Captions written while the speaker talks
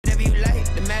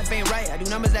math ain't right. I do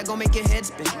numbers that gon' make your head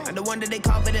spin. I'm the one that they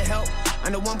call for the help.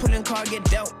 I'm the one pulling car get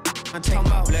dealt. I'm talking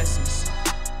about blessings.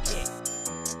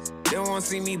 They don't wanna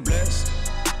see me blessed.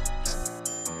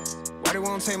 Why they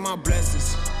won't take my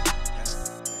blessings?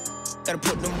 Gotta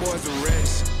put them boys to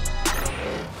rest.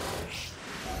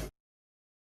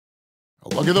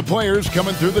 Look at the players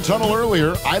coming through the tunnel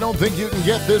earlier. I don't think you can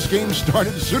get this game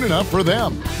started soon enough for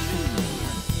them.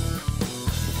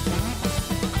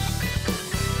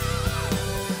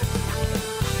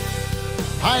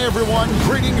 Hi, everyone.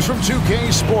 Greetings from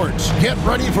 2K Sports. Get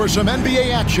ready for some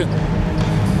NBA action.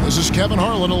 This is Kevin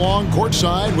Harlan along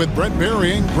courtside with Brent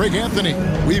Berry and Greg Anthony.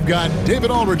 We've got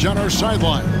David Aldridge on our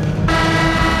sideline.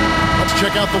 Let's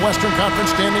check out the Western Conference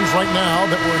standings right now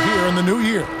that we're here in the new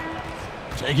year.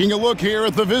 Taking a look here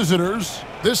at the visitors.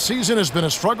 This season has been a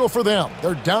struggle for them.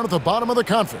 They're down at the bottom of the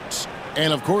conference.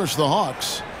 And, of course, the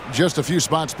Hawks just a few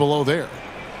spots below there.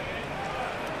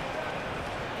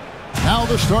 Now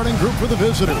the starting group for the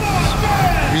visitors.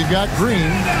 We've got Green,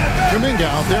 Kuminga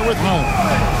out there with home.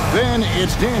 Then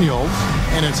it's Daniels,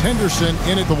 and it's Henderson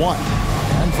in at the 1.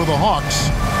 And for the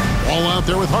Hawks, all out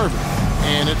there with Harvey.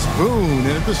 And it's Boone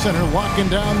in at the center, locking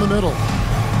down the middle.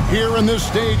 Here in this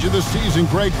stage of the season,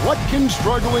 Greg, what can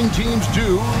struggling teams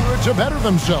do to better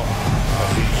themselves?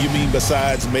 You mean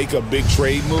besides make a big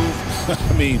trade move?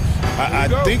 I mean, I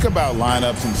think about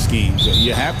lineups and schemes.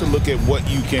 You have to look at what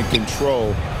you can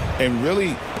control and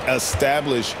really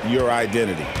establish your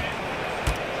identity.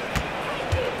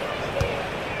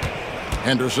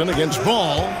 Henderson against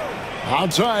Ball.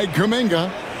 Outside,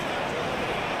 Kuminga.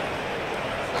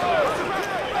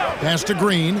 Pass to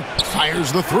Green.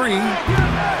 Fires the 3.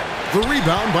 The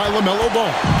rebound by LaMelo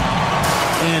Ball.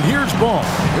 And here's Ball.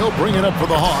 He'll bring it up for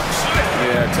the Hawks.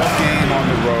 Yeah, tough game on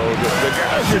the road. The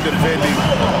guys are defending,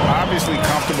 obviously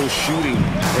comfortable shooting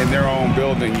in their own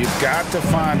building. You've got to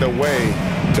find a way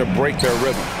to break their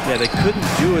rhythm. Yeah, they couldn't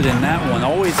do it in that one.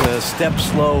 Always a step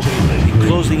slow in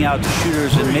closing out the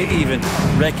shooters and maybe even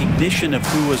recognition of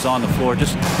who was on the floor.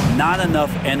 Just not enough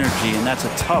energy, and that's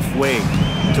a tough way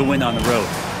to win on the road.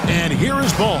 And here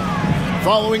is Ball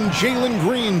following Jalen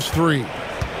Green's 3.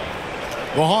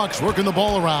 The Hawks working the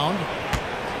ball around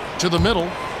to the middle.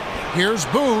 Here's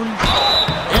Boone.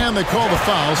 And they call the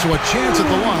foul, so a chance at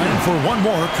the line for one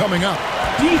more coming up.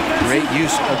 Great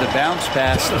use of the bounce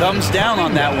pass. Thumbs down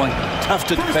on that one. Tough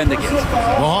to defend against. The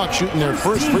Hawks shooting their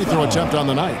first free throw attempt on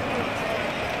the night.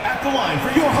 At the line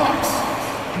for your Hawks,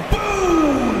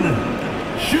 Boone,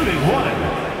 shooting 1.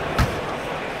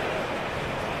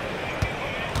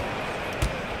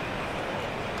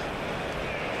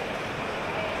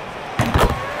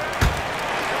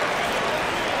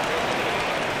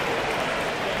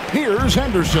 Here's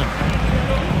Henderson.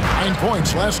 9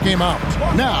 points last game out.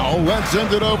 Now let's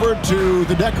send it over to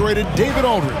the decorated David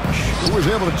Aldridge, who was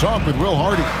able to talk with Will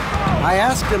Hardy. I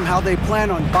asked him how they plan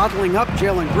on bottling up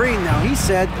Jalen Green. Now he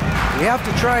said we have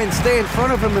to try and stay in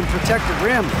front of him and protect the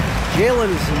rim. Jalen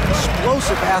is an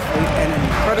explosive athlete and an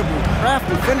incredibly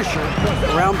crafty finisher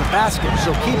around the basket,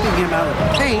 so keeping him out of the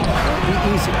paint will be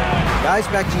easy. Guys,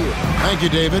 back to you. Thank you,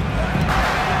 David.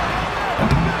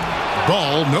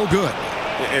 Ball no good.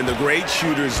 And the great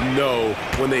shooters know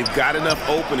when they've got enough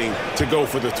opening to go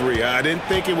for the 3. I didn't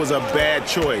think it was a bad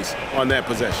choice on that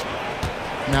possession.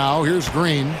 Now here's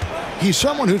Green. He's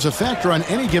someone who's a factor on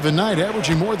any given night,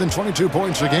 averaging more than 22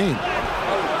 points a game.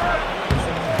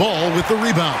 Ball with the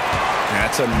rebound.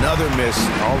 That's another miss.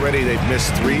 Already they've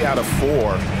missed 3 out of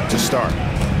 4 to start.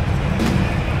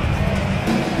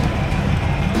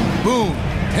 Boone.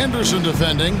 Henderson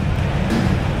defending.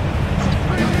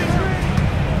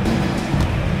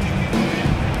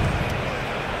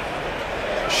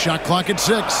 Shot clock at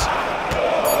 6. The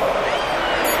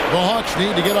Hawks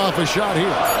need to get off a shot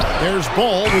here. There's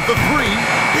Ball with the 3.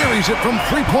 Buries it from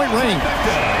 3-point range.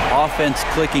 Offense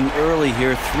clicking early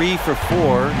here. 3 for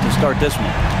 4 to start this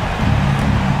one.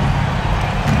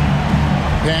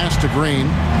 Pass to Green.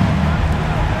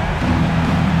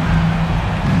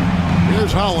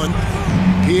 Here's Holland.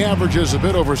 He averages a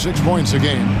bit over 6 points a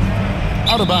game.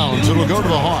 Out of bounds. It'll go to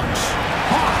the Hawks.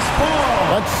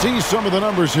 Let's see some of the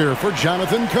numbers here for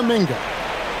Jonathan Kuminga.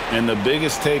 And the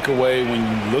biggest takeaway when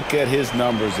you look at his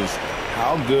numbers is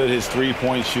how good his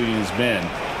three-point shooting has been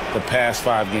the past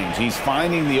 5 games. He's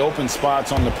finding the open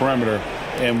spots on the perimeter,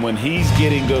 and when he's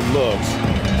getting good looks,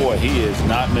 boy, he is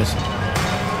not missing.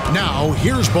 Now,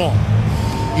 here's Ball.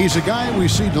 He's a guy we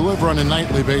see deliver on a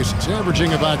nightly basis,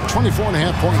 averaging about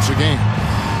 24.5 points a game.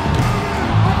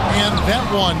 And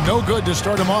that one, no good to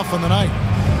start him off on the night.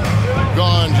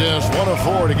 Gone just 1 of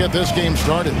 4 to get this game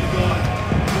started.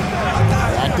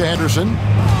 Back to Henderson.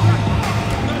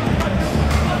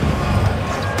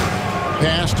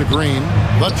 pass to Green.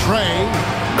 The tray.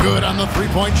 Good on the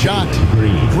three-point shot.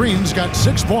 Green's got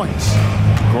 6 points.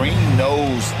 Green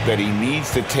knows that he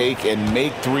needs to take and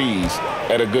make threes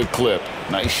at a good clip.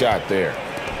 Nice shot there.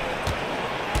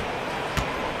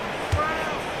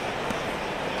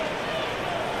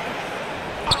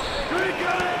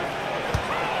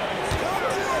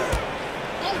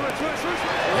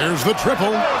 There's the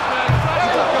triple.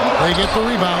 They get the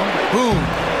rebound. Boom.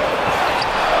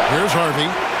 Here's Harvey.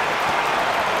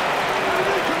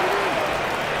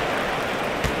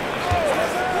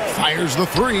 Fires the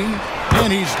three,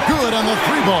 and he's good on the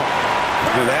three ball.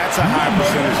 Now that's a high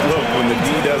percentage look when the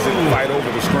D doesn't fight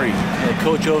over the screen. The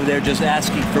coach over there just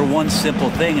asking for one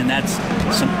simple thing, and that's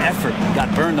some effort.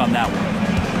 Got burned on that one.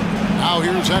 Now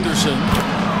here's Henderson.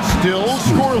 Still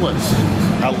scoreless.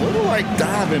 A little like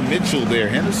Donovan Mitchell there.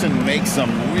 Henderson makes some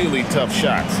really tough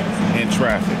shots in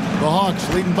traffic. The Hawks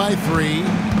leading by 3.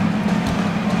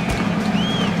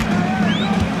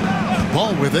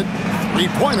 Ball with it.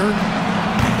 Three-pointer.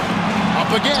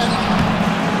 Up again.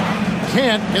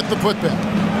 Can't hit the putback.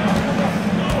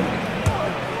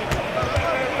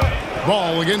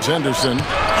 Ball against Henderson.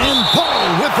 And Ball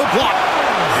with the block.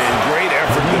 And great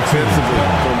effort defensively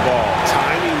from Ball.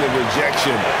 Timing the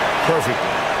rejection perfectly.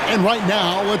 And right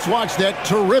now, let's watch that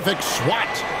terrific swat.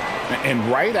 And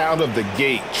right out of the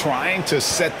gate, trying to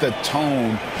set the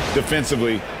tone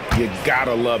defensively, you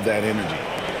gotta love that energy.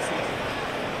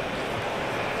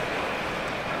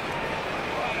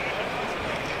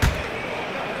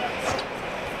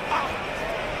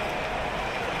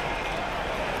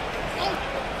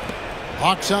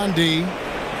 Hawks on D.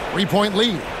 3-point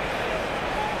lead.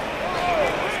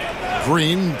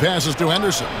 Green passes to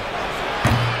Henderson.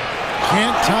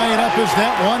 Can't tie it up as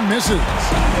that one misses.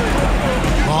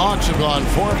 The Hawks have gone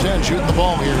 4 of 10 shooting the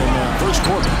ball here in the first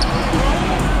quarter.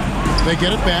 They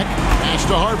get it back. Pass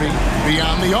to Harvey.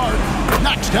 Beyond the arc.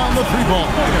 Knocks down the 3-ball.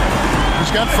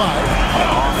 He's got 5.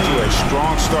 Off to a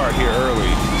strong start here early.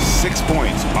 6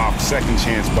 points off second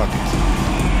chance buckets.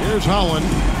 Here's Holland.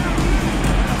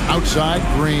 Outside,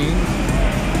 Green.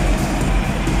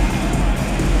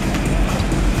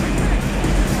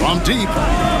 From deep.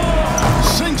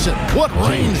 Sinks it. What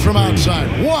range from outside.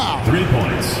 Wow. 3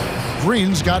 points.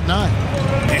 Green's got 9.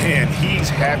 And he's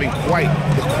having quite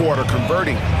the quarter,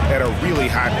 converting at a really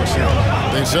high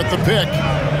percentage. They set the pick.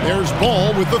 There's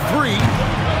Ball with the 3.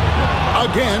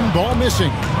 Again, Ball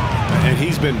missing. And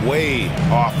he's been way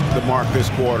off the mark this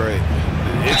quarter.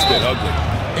 It's been ugly.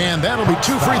 And that'll be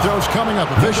 2 free throws coming up.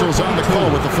 Officials on the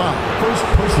call with the foul. First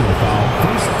personal foul,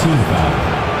 first team foul.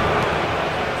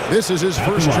 This is his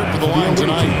first trip to the line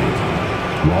tonight.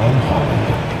 Ron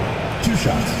Holland. 2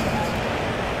 shots.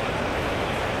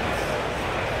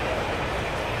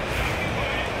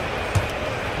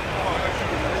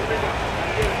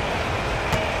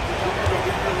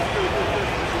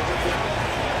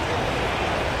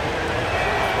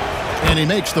 And he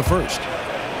makes the first.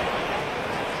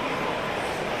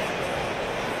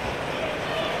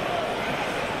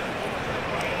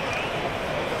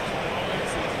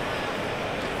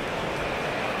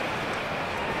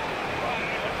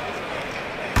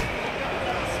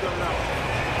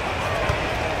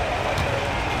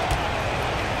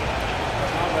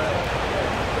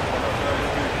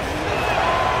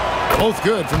 Both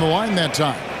good from the line that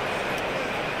time.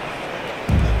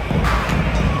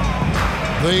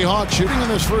 The Hawks shooting in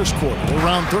this first quarter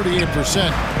around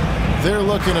 38%. They're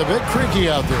looking a bit creaky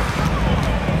out there.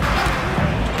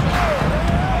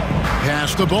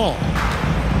 Pass the ball.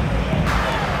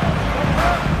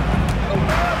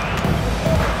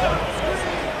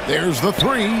 There's the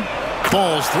 3.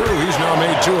 Falls through. He's now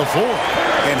made 2 of 4.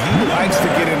 And he likes to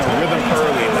get in a rhythm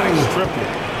early. Nice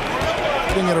triplet.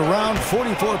 At around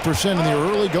 44% in the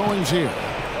early goings here.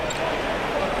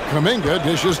 Kuminga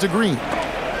dishes to Green.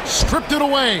 Stripped it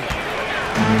away.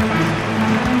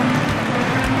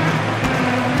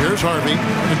 Here's Harvey.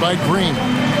 And by Green.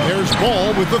 There's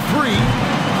Ball with the 3.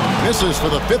 Misses for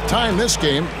the 5th time this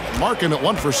game. Marking at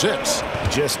 1 for 6.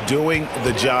 Just doing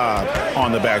the job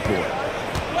on the backboard.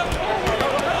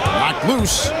 Knocked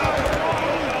loose.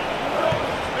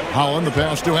 Holland the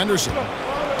pass to Henderson.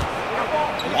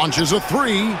 Launches a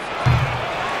 3.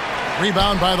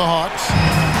 Rebound by the Hawks.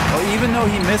 Well, even though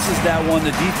he misses that one,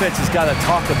 the defense has got to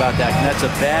talk about that. And that's a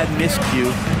bad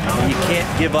miscue. And you can't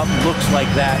give up looks like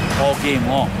that all game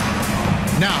long.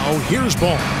 Now, here's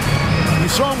Ball.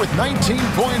 We saw him with 19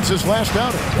 points his last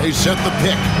outing. They set the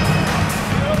pick.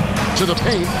 to the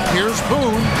paint. Here's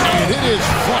Boone, and it is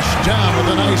flushed down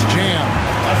with a nice jam.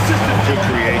 Good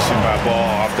creation by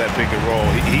Ball off that pick and roll.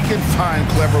 He can find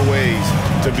clever ways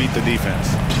to beat the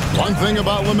defense. One thing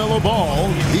about LaMelo Ball,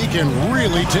 he can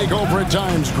really take over at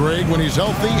times, Greg, when he's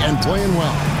healthy and playing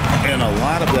well. And a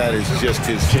lot of that is just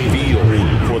his feel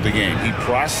for the game. He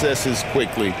processes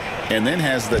quickly and then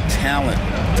has the talent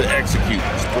to execute.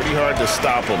 It's pretty hard to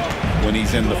stop him when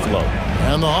he's in the flow.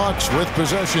 And the Hawks with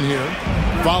possession here,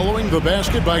 following the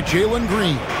basket by Jalen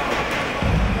Green.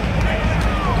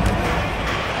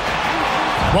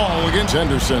 Ball against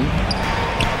Henderson.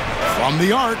 From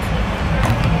the arc.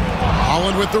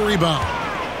 Holland with the rebound.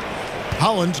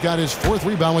 Holland's got his 4th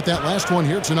rebound with that last one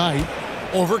here tonight.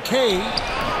 Over Kay.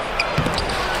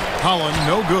 Holland,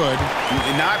 no good.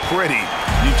 Not pretty.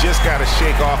 You just got to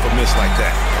shake off a miss like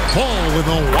that. Ball with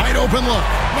a wide open look.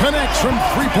 Connects from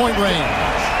 3-point range.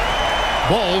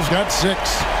 Ball's got 6.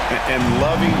 And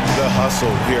loving the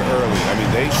hustle here early. I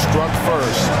mean, they struck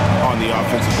first on the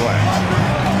offensive glass.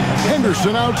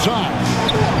 Henderson outside.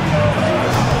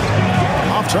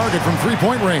 Off target from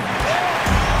 3-point range.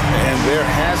 And there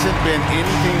hasn't been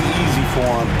anything easy for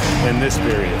him in this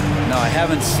period. No, I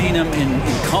haven't seen him in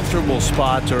comfortable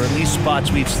spots, or at least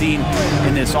spots we've seen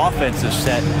in this offensive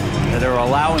set that are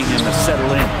allowing him to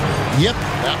settle in. Yep,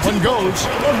 that one goes.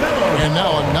 And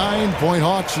now a 9-point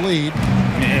Hawks lead.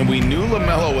 And we knew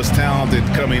LaMelo was talented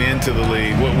coming into the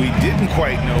league. What we didn't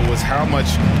quite know was how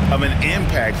much of an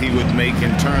impact he would make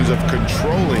in terms of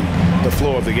controlling the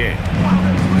flow of the game.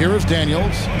 Here is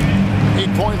Daniels.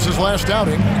 8 points his last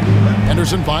outing.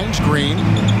 Henderson finds Green.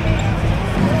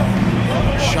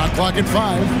 Shot clock at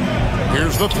 5.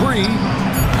 Here's the 3.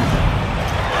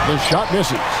 The shot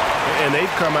misses. And they've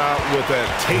come out with a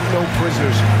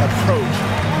take-no-prisoners approach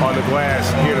on the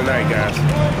glass here tonight, guys.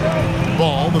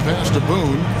 Ball, the pass to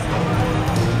Boone.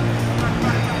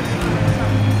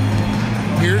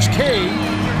 Here's Kay.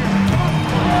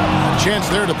 A chance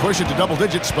there to push it to double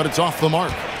digits, but it's off the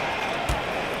mark.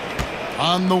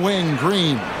 On the wing,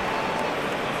 Green.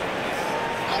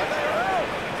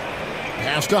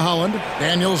 Pass to Holland.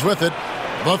 Daniels with it.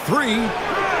 The 3.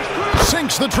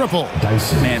 Sinks the triple.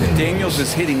 Man, if Daniels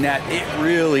is hitting that, it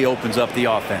really opens up the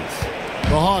offense.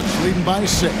 The Hawks leading by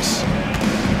 6.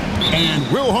 And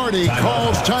Will Hardy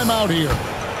calls timeout here.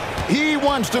 He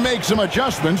wants to make some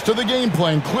adjustments to the game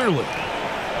plan, clearly.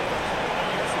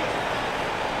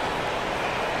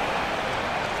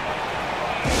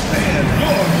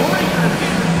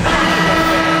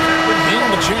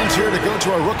 And a chance here to go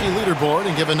to our rookie leaderboard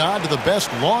and give a nod to the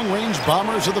best long-range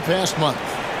bombers of the past month.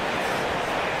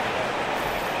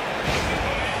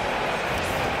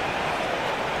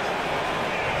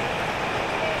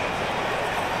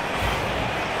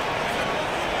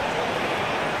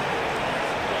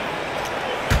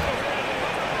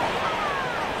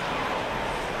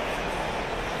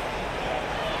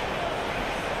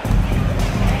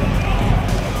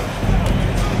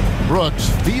 Brooks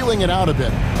feeling it out a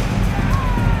bit.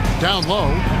 Down low.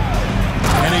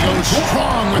 And he goes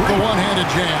strong with the one-handed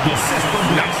jam.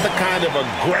 Not the kind of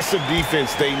aggressive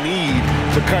defense they need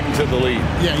to cut into the lead.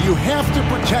 Yeah, you have to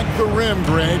protect the rim,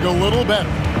 Greg, a little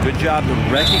better. Good job to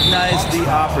recognize the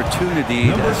opportunity.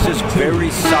 It's just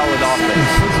very solid offense.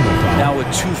 Now with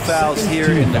 2 fouls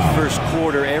here in the first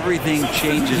quarter, everything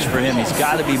changes for him. He's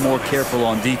got to be more careful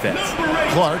on defense.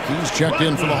 Clark, he's checked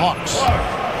in for the Hawks.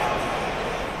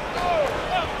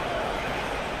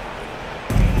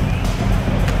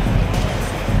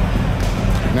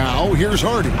 Now, here's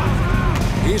Hardy.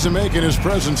 He's making his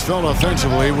presence felt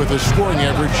offensively with his scoring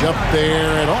average up there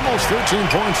at almost 13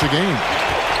 points a game.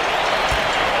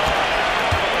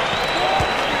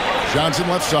 Johnson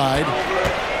left side.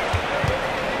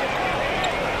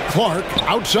 Clark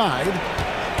outside.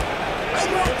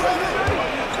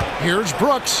 Here's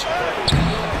Brooks.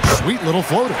 Sweet little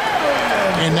floater.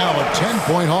 And now a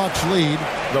 10-point Hawks lead.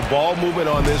 The ball movement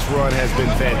on this run has been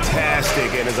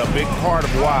fantastic and is a big part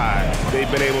of why they've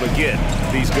been able to get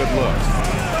these good looks.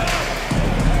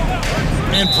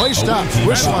 And play stops.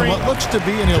 Whistle on what looks to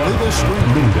be an illegal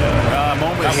screen. A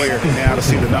moment here now to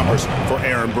see the numbers for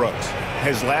Aaron Brooks.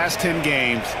 His last 10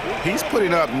 games, he's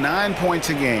putting up 9 points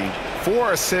a game,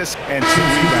 4 assists, and 2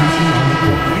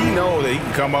 rebounds. We know that he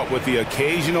can come up with the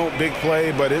occasional big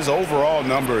play, but his overall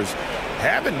numbers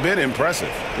haven't been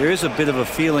impressive. There is a bit of a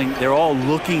feeling they're all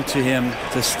looking to him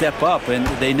to step up, and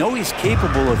they know he's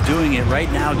capable of doing it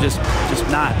right now, just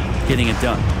not getting it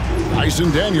done. Tyson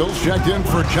Daniels checked in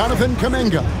for Jonathan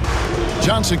Kuminga.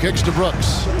 Johnson kicks to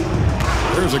Brooks.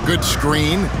 There's a good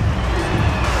screen.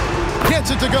 Gets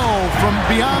it to go from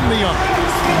beyond the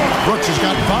arc. Brooks has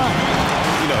got 5.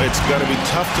 You know, it's going to be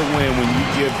tough to win when you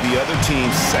give the other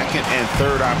team second and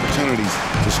third opportunities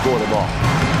to score the ball.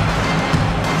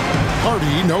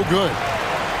 Hardy, no good.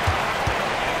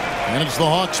 And it's the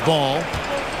Hawks' ball.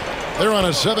 They're on a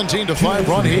 17-5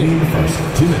 run here.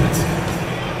 2 minutes.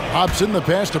 Hobson, the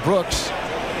pass to Brooks.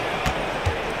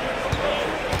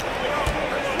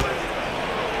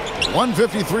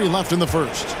 1:53 left in the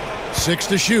first. 6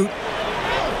 to shoot.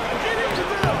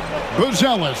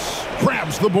 Buzelis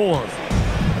grabs the board.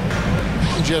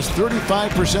 Just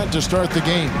 35% to start the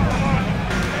game.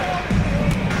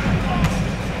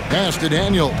 Pass to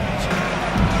Daniels.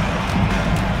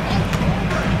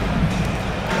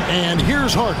 And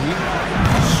here's Hardy.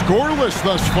 Scoreless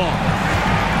thus far.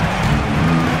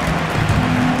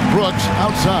 Brooks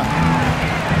outside.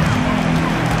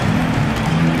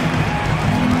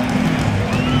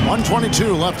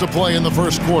 1:22 left to play in the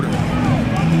first quarter.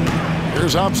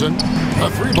 Here's Hobson. A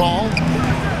 3-ball.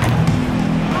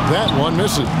 That one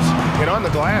misses. And on the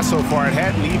glass so far, it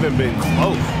hadn't even been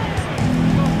close.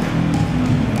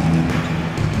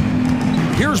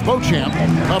 Here's Beauchamp,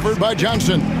 covered by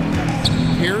Johnson.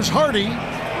 Here's Hardy.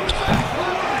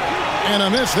 And a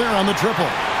miss there on the triple.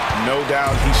 No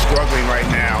doubt he's struggling right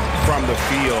now from the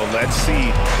field. Let's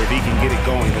see if he can get it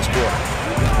going this quarter.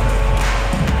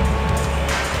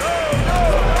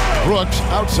 Brooks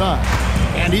outside.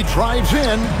 And he drives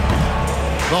in.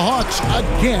 The Hawks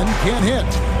again can't hit.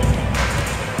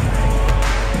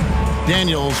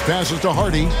 Daniels passes to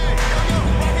Hardy.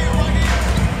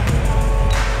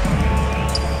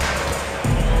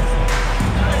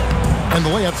 And the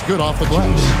layup's good off the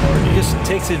glass. He just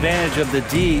takes advantage of the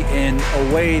D in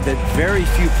a way that very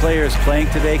few players playing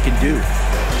today can do.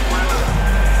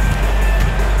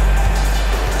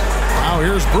 Now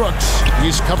here's Brooks.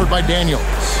 He's covered by Daniels.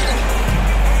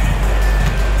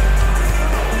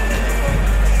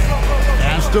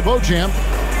 Pass to Beauchamp.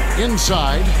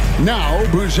 Inside. Now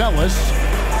Buzelis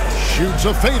shoots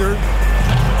a fader.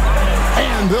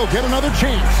 And they'll get another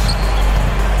chance.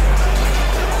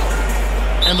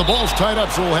 And the ball's tied up,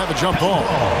 so we'll have a jump ball.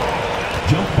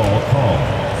 Jump ball call.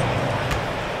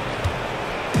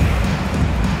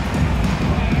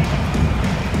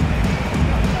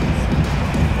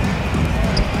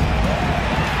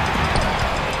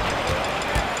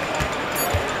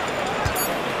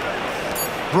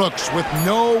 Brooks with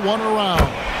no one around.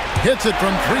 Hits it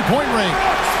from three-point range.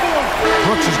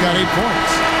 Brooks has got 8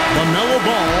 points. LaMelo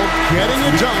Ball getting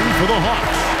it done for the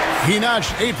Hawks. He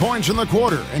notched 8 points in the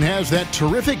quarter and has that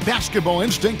terrific basketball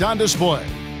instinct on display.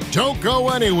 Don't go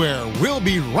anywhere. We'll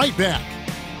be right back.